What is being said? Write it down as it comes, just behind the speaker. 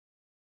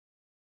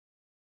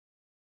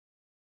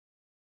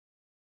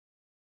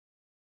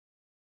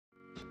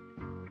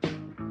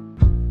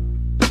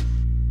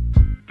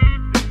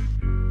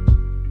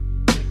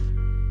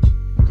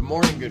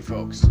Morning, good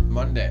folks.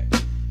 Monday,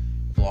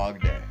 vlog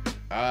day.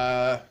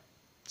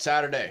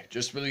 Saturday,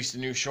 just released a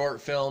new short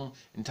film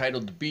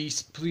entitled The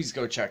Beast. Please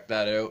go check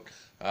that out.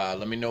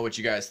 Let me know what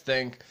you guys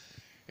think.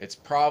 It's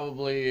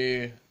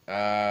probably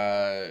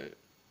some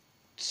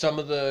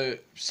of the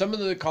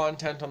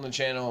content on the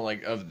channel,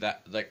 of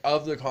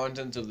the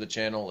content of the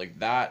channel,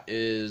 that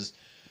is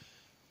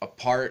a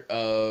part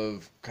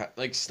of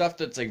stuff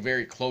that's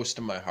very close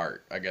to my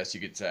heart, I guess you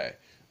could say.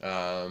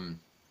 I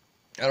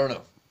don't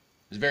know.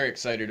 I was very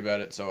excited about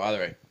it, so either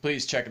way,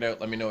 please check it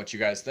out. Let me know what you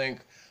guys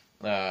think.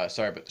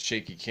 Sorry about the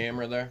shaky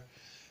camera there.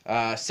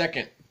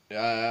 Second,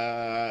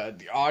 the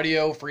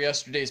audio for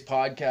yesterday's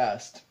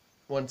podcast,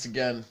 once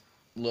again,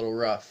 a little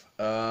rough.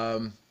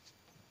 I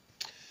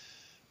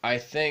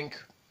think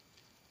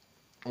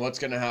what's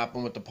going to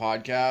happen with the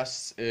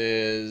podcasts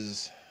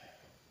is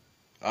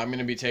I'm going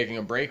to be taking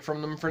a break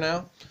from them for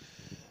now.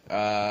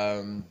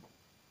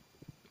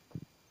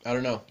 I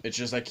don't know. It's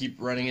just I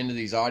keep running into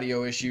these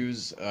audio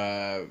issues.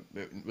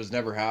 It was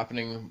never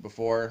happening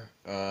before.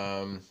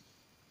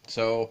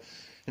 So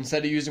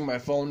instead of using my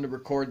phone to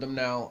record them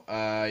now,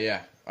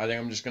 yeah, I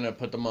think I'm just going to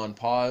put them on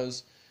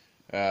pause.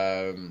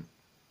 The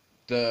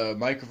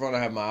microphone I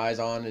have my eyes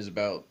on is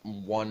about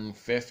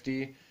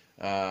 150.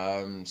 So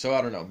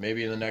I don't know.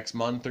 Maybe in the next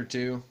month or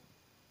two,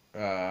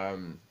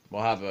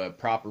 we'll have a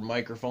proper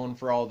microphone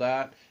for all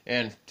that,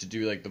 and to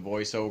do the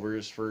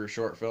voiceovers for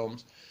short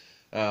films.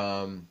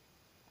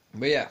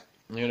 But yeah,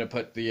 I'm gonna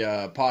put the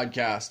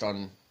podcast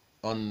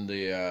on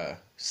the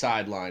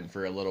sideline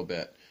for a little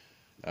bit.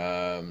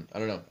 I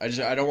don't know.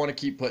 I don't want to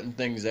keep putting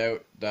things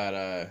out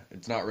that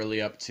it's not really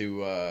up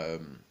to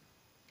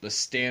the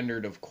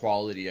standard of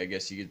quality, I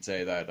guess you could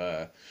say,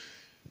 that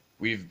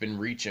we've been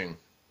reaching.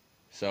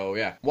 So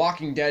yeah,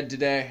 Walking Dead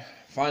today.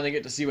 Finally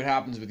get to see what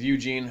happens with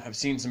Eugene. I've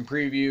seen some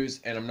previews,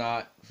 and I'm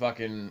not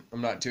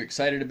too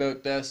excited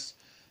about this.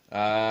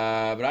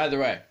 But either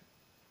way,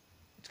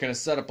 it's going to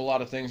set up a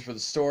lot of things for the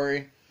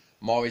story.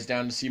 I'm always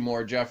down to see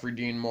more Jeffrey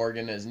Dean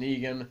Morgan as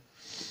Negan.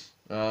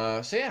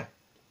 So yeah,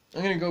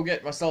 I'm going to go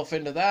get myself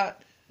into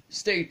that.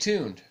 Stay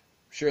tuned.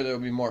 I'm sure there will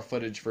be more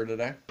footage for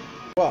today.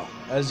 Well,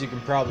 as you can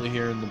probably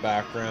hear in the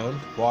background,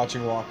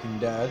 watching Walking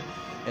Dead.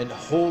 And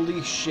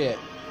holy shit,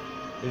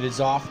 it is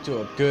off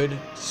to a good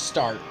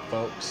start,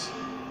 folks.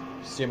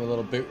 See my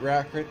little boot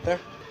rack right there?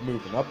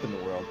 Moving up in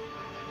the world.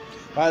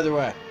 By the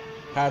way,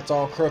 hat's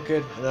all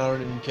crooked, and I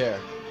don't even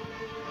care.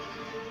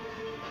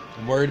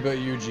 I'm worried about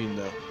Eugene,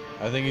 though.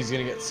 I think he's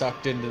gonna get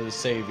sucked into the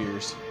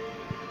saviors.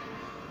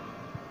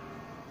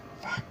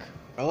 Fuck.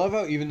 I love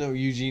how even though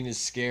Eugene is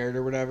scared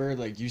or whatever,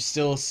 you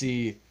still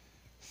see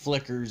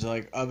flickers,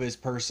 of his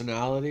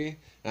personality.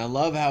 And I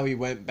love how he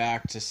went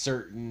back to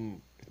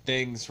certain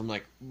things from,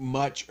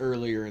 much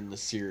earlier in the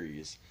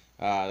series.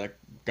 That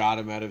got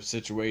him out of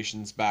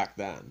situations back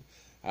then.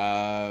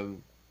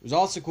 It was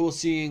also cool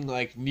seeing,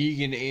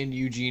 Negan and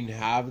Eugene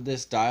have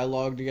this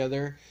dialogue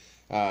together.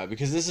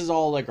 Because this is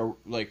all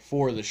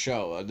for the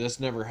show. This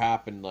never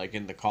happened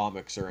in the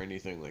comics or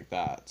anything like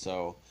that.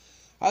 So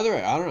either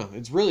way, I don't know.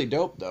 It's really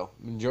dope though.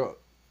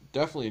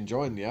 Definitely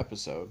enjoying the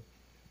episode.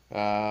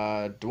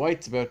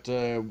 Dwight's about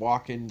to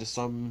walk into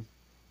some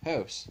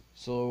house.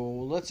 So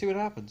let's see what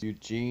happens.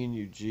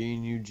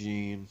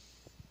 Eugene.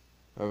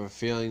 I have a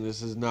feeling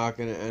this is not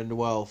going to end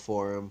well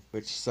for him,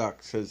 which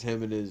sucks because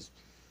him and his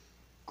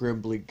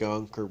Grimbly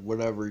Gunk or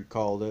whatever he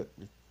called it.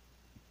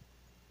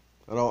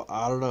 I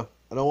don't know.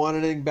 I don't want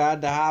anything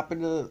bad to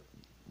happen to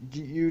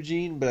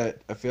Eugene,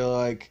 but I feel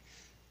like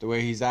the way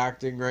he's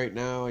acting right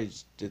now,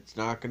 it's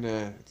not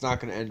gonna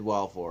end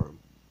well for him.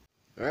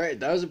 All right,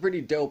 that was a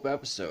pretty dope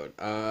episode.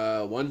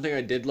 One thing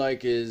I did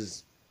like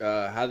is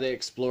how they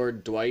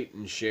explored Dwight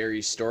and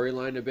Sherry's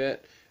storyline a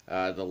bit.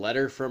 The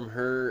letter from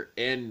her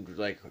and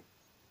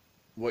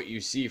what you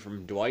see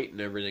from Dwight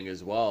and everything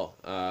as well.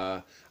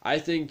 I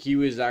think he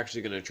was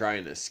actually gonna try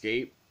and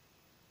escape,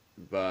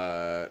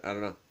 but I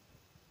don't know.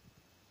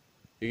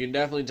 You can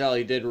definitely tell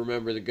he did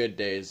remember the good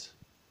days.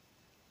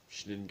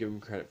 She didn't give him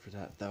credit for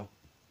that, though.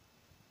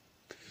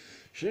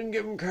 She didn't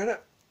give him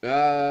credit.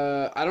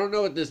 I don't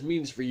know what this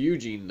means for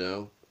Eugene,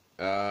 though.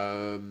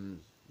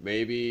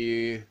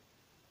 Maybe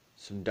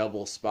some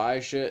double spy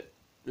shit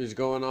is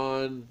going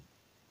on.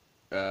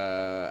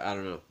 I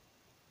don't know.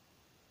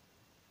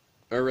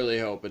 I really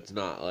hope it's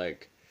not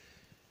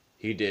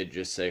he did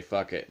just say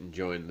fuck it and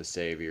join the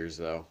saviors,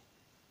 though.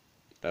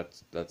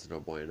 That's no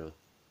bueno.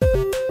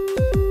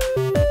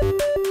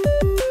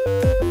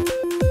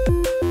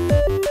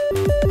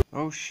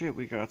 Oh shit,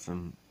 we got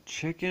some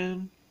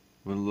chicken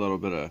with a little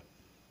bit of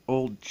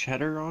old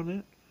cheddar on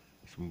it,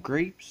 some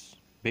grapes,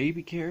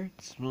 baby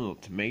carrots, some little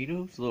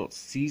tomatoes, a little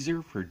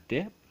Caesar for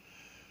dip.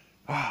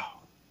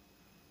 Wow,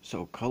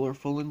 so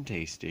colorful and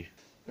tasty.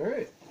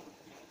 Alright,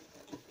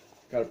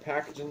 got a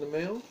package in the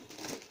mail.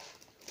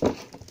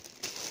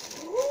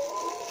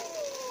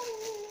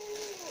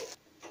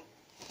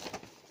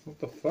 What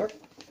the fuck?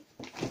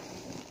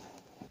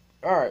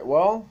 Alright,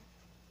 well,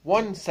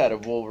 one set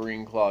of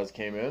Wolverine claws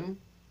came in.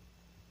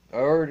 I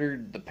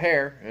ordered the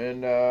pair,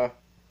 and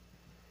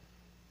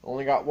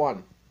only got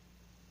one.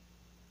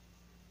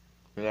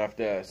 Gonna have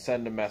to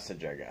send a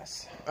message, I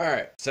guess.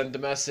 Alright, send the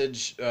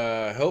message.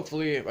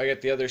 Hopefully I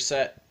get the other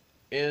set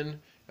in.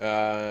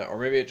 Or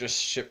maybe it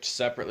just shipped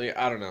separately.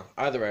 I don't know.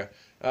 Either way.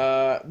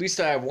 At least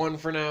I have one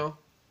for now.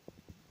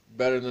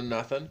 Better than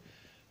nothing.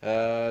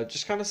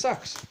 Just kind of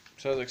sucks.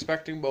 So I was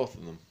expecting both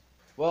of them.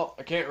 Well,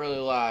 I can't really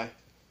lie.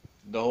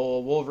 The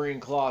whole Wolverine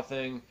claw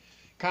thing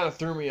kind of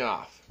threw me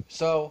off.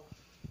 So,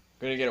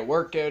 gonna get a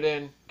workout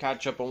in,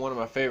 catch up on one of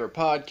my favorite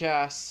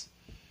podcasts,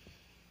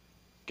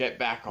 get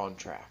back on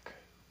track.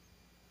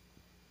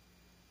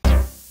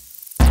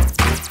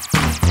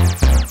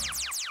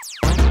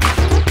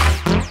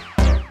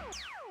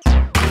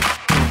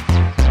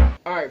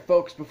 Alright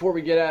folks, before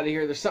we get out of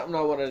here, there's something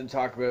I wanted to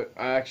talk about.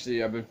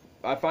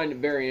 I find it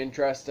very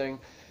interesting,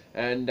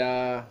 and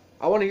I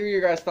want to hear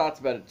your guys' thoughts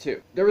about it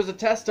too. There was a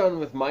test done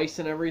with mice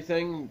and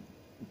everything,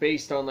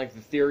 based on like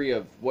the theory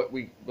of what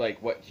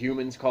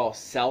humans call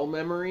cell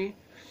memory.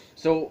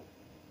 So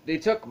they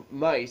took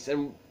mice,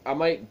 and I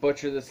might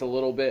butcher this a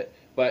little bit,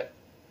 but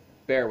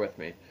bear with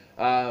me.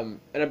 And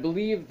I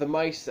believe the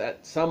mice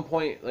at some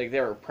point, like, they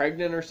were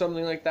pregnant or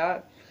something like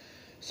that.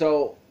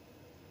 So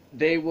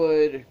they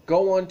would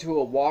go onto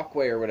a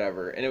walkway or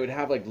whatever, and it would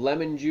have like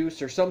lemon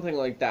juice or something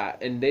like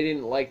that, and they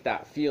didn't like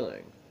that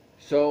feeling.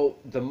 So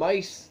the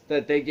mice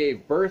that they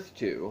gave birth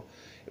to,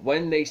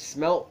 when they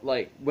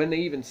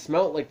even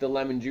smelt like the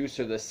lemon juice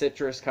or the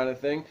citrus kind of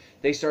thing,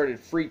 they started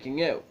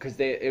freaking out because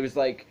it was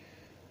like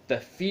the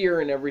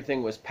fear and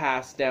everything was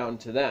passed down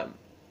to them.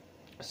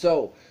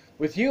 So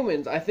with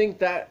humans, I think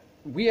that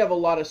we have a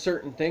lot of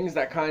certain things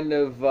that kind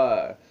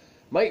of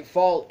might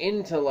fall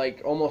into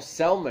like almost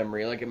cell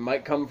memory. Like it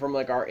might come from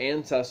like our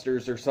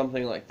ancestors or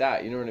something like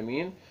that. You know what I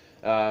mean?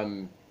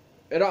 And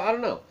I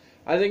don't know.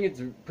 I think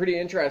it's pretty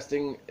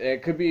interesting.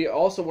 It could be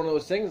also one of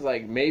those things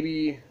like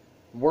maybe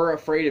we're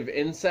afraid of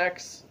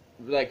insects,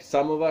 like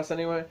some of us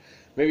anyway.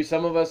 Maybe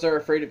some of us are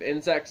afraid of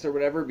insects or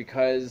whatever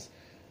because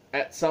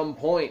at some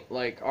point,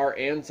 like, our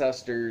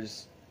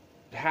ancestors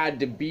had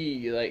to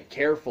be like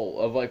careful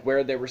of like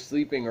where they were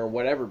sleeping or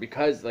whatever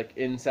because like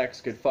insects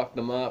could fuck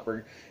them up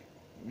or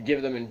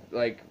give them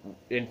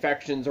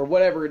infections or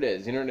whatever it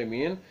is. You know what I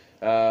mean?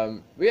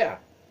 But yeah,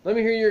 let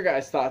me hear your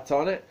guys' thoughts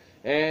on it.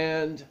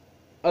 And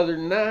other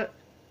than that,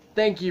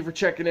 thank you for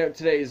checking out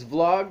today's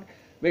vlog.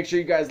 Make sure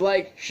you guys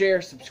like,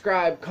 share,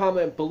 subscribe,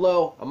 comment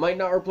below. I might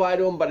not reply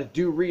to them, but I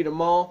do read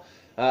them all.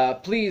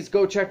 Please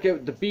go check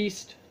out The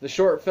Beast, the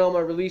short film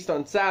I released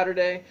on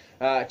Saturday.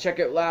 Check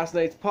out last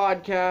night's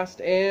podcast,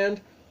 and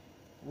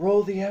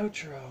roll the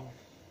outro.